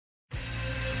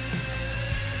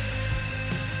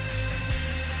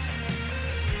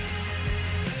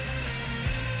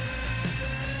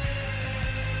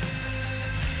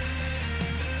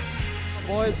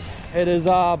boys? It is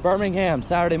Birmingham,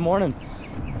 Saturday morning.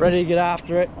 Ready to get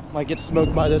after it. Might get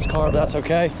smoked by this car, but that's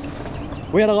okay.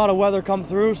 We had a lot of weather come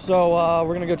through, so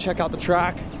we're gonna go check out the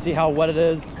track, see how wet it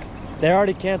is. They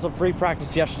already canceled free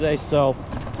practice yesterday, so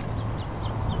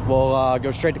we'll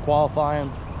go straight to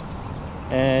qualifying.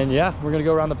 And yeah, we're gonna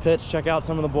go around the pits, check out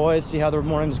some of the boys, see how their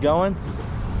morning's going.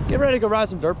 Get ready to go ride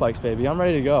some dirt bikes, baby. I'm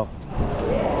ready to go.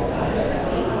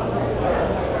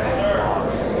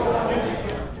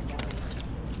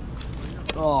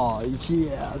 Oh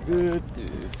yeah, dude.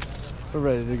 We're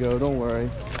ready to go, don't worry.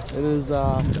 It is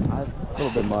a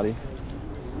little bit muddy.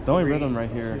 The only rhythm right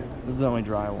here, this is the only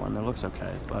dry one. It looks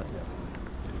okay, but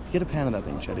get a pan of that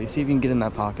thing, Chetty. See if you can get in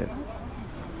that pocket.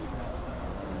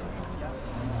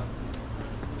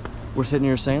 We're sitting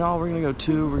here saying, oh, we're gonna go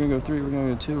 2, we're gonna go 3, we're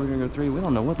gonna go 2, we're gonna go 3. We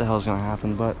don't know what the hell's gonna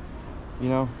happen, but you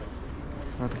know,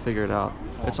 we have to figure it out.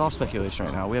 It's all speculation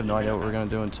right now. We have no idea what we're gonna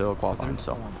do until qualifying,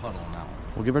 so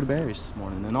we'll give her the berries this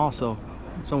morning. And also,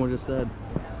 someone just said,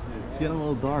 it's getting a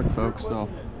little dark, folks, so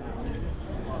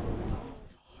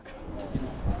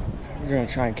we're gonna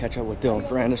try and catch up with Dylan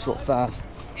Ferrandis real fast,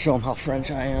 show him how French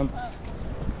I am.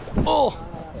 Oh!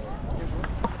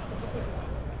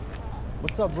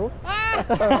 What's up, bro?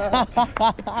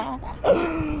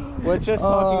 We're just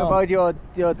talking about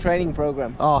your training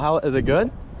program. Oh, how is it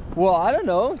good? Well, I don't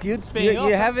know. You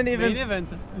haven't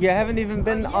even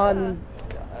been on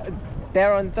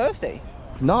there on Thursday.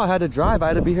 No, I had to drive. I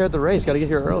had to be here at the race. Got to get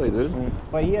here early, dude.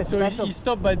 But he has so special... he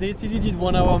stopped by Day City, did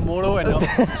 1 hour moto, and now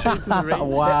straight to the race.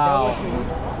 Wow.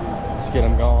 Let's get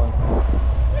him going.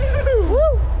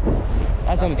 Woo!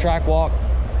 That's on the track walk.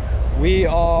 We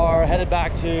are headed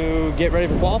back to get ready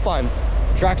for qualifying.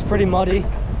 Track's pretty muddy.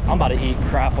 I'm about to eat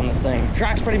crap on this thing.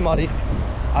 Track's pretty muddy.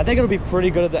 I think it'll be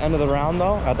pretty good at the end of the round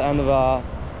though, at the end of the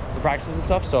practices and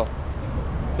stuff, so be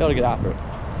able to get after it.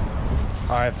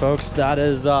 All right, folks, that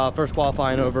is first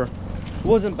qualifying over. It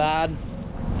wasn't bad.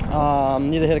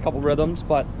 Need to hit a couple rhythms,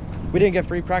 but we didn't get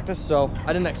free practice, so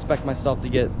I didn't expect myself to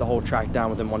get the whole track down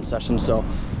within one session. So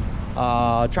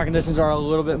track conditions are a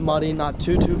little bit muddy, not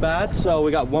too bad. So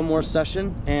we got one more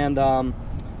session and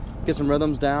get some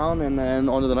rhythms down, and then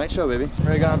on to the night show, baby.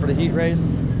 Ready to go on for the heat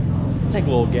race. Let's take a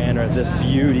little gander at this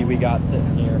beauty we got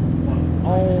sitting here.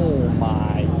 Oh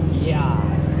my god.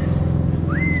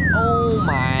 Oh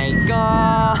my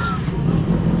god.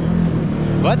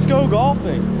 Let's go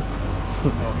golfing.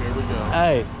 Oh, here we go.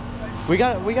 Hey,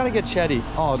 we gotta get Chetty.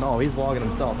 Oh no, he's vlogging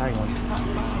himself. Hang on.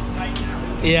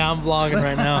 Yeah, I'm vlogging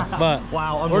right now, but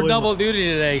wow, we're double duty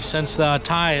today since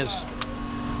Ty is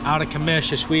out of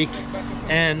commish this week,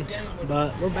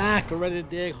 but we're back. We're ready to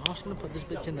dig. Hoff's gonna put this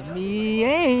bitch in the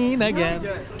mean again.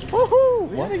 Woohoo!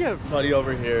 Want to get buddy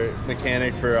over here,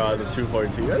 mechanic for the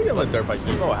 242. You gotta get my dirt bike.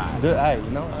 Go ahead. Hey,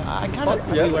 you know, I kind of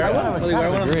agree.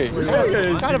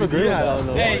 Kind of agree.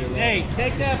 Hey,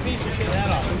 take that piece of shit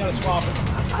hat off. We gotta swap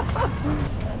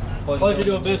it. Pleasure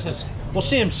doing business. We'll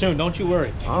see him soon. Don't you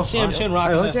worry. We'll see him soon.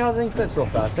 Rocking. Let's see how the thing fits real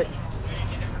fast.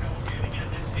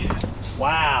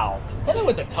 Wow. Hit it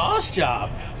with the toss job.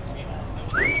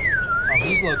 Oh,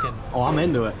 he's looking. Oh, I'm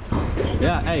into it.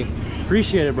 Yeah, hey,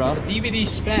 appreciate it, bro. DVD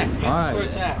spec. Man. All right. That's where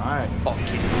it's at. All right. Fuck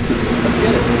yeah. Let's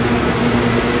get it.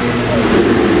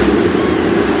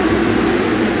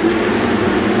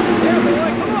 Yeah,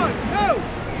 boy, come on,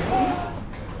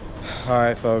 go! All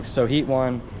right, folks. So heat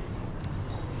one.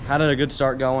 Had a good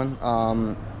start going.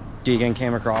 Deegan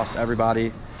came across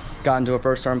everybody, got into a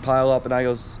first turn pile up, and I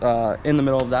was in the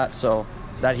middle of that, so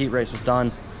that heat race was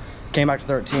done. Came back to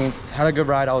 13th, had a good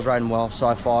ride. I was riding well, so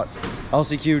I fought.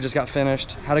 LCQ just got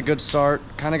finished, had a good start,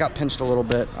 kind of got pinched a little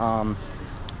bit. I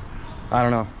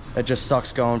don't know, it just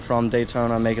sucks going from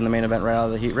Daytona, making the main event right out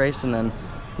of the heat race, and then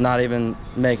not even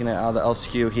making it out of the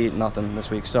LCQ heat, nothing this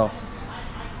week. So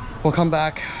we'll come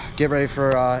back, get ready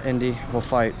for Indy, we'll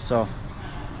fight. So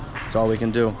that's all we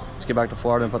can do. Let's get back to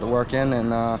Florida and put the work in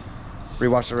and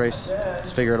rewatch the race.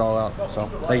 Let's figure it all out. So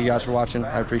thank you guys for watching.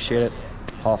 I appreciate it.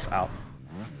 Hoff out.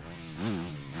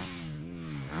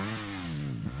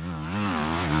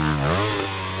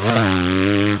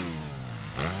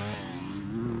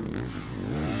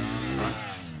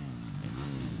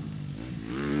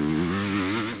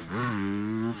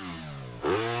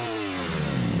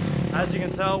 As you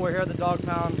can tell, we're here at the dog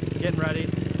pound, getting ready.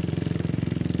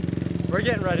 We're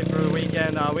getting ready for the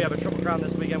weekend. We have a Triple Crown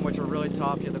this weekend, which are really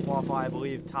tough. You have to qualify, I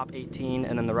believe, top 18,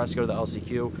 and then the rest go to the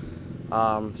LCQ.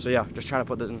 So yeah, just trying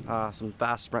to put in some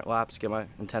fast sprint laps, get my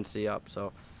intensity up.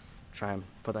 So try and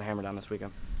put the hammer down this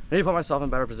weekend. I need to put myself in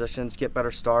better positions, get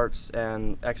better starts,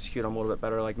 and execute them a little bit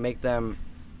better. Like make them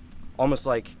almost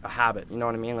like a habit. You know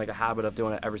what I mean? Like a habit of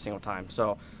doing it every single time.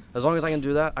 So as long as I can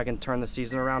do that, I can turn the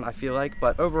season around, I feel like.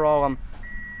 But overall,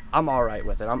 I'm all right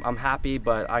with it. I'm happy,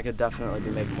 but I could definitely be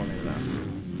making more than that.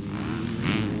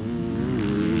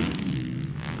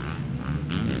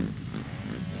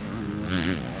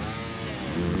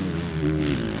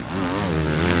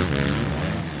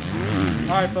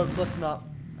 All right, folks, listen up.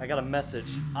 I got a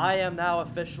message. I am now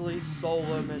officially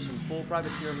solo mission, full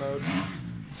privateer mode.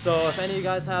 So if any of you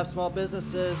guys have small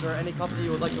businesses or any company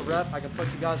you would like to rep, I can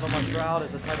put you guys on my Shroud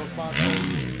as a title sponsor.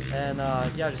 And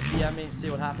yeah, just DM me, see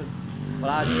what happens. But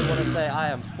I just want to say I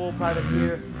am full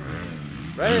privateer,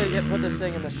 ready to put this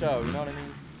thing in the show, you know what I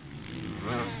mean?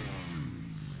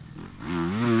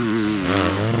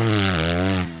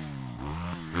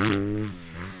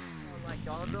 Like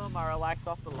going to him, I relaxed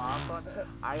off the last one.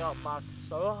 I got fucked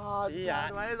so hard. Yeah.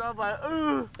 I was like,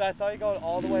 ugh. That's how you going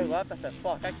all the way left. I said,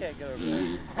 fuck, I can't get over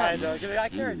there. And I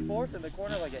carried fourth in the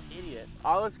corner like an idiot.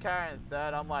 I was carrying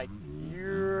third. I'm like,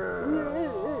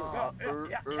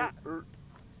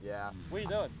 yeah. What are you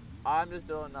doing? I'm just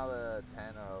doing another 10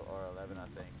 or 11, I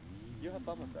think. You have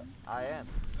fun with that. I am.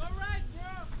 Go right,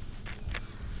 bro.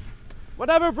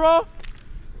 Whatever, bro.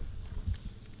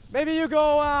 Maybe you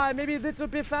go maybe a little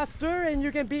bit faster and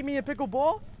you can beat me in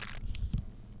pickleball.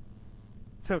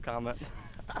 No comment.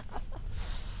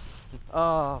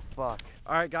 Oh, fuck.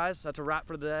 All right, guys, that's a wrap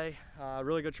for the day.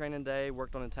 Really good training day,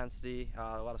 worked on intensity,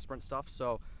 a lot of sprint stuff.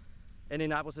 So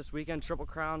Indianapolis this weekend, Triple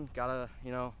Crown, gotta,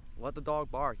 you know, let the dog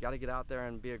bark. Gotta get out there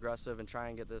and be aggressive and try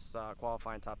and get this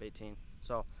qualifying top 18.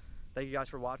 So thank you guys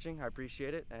for watching. I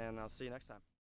appreciate it, and I'll see you next time.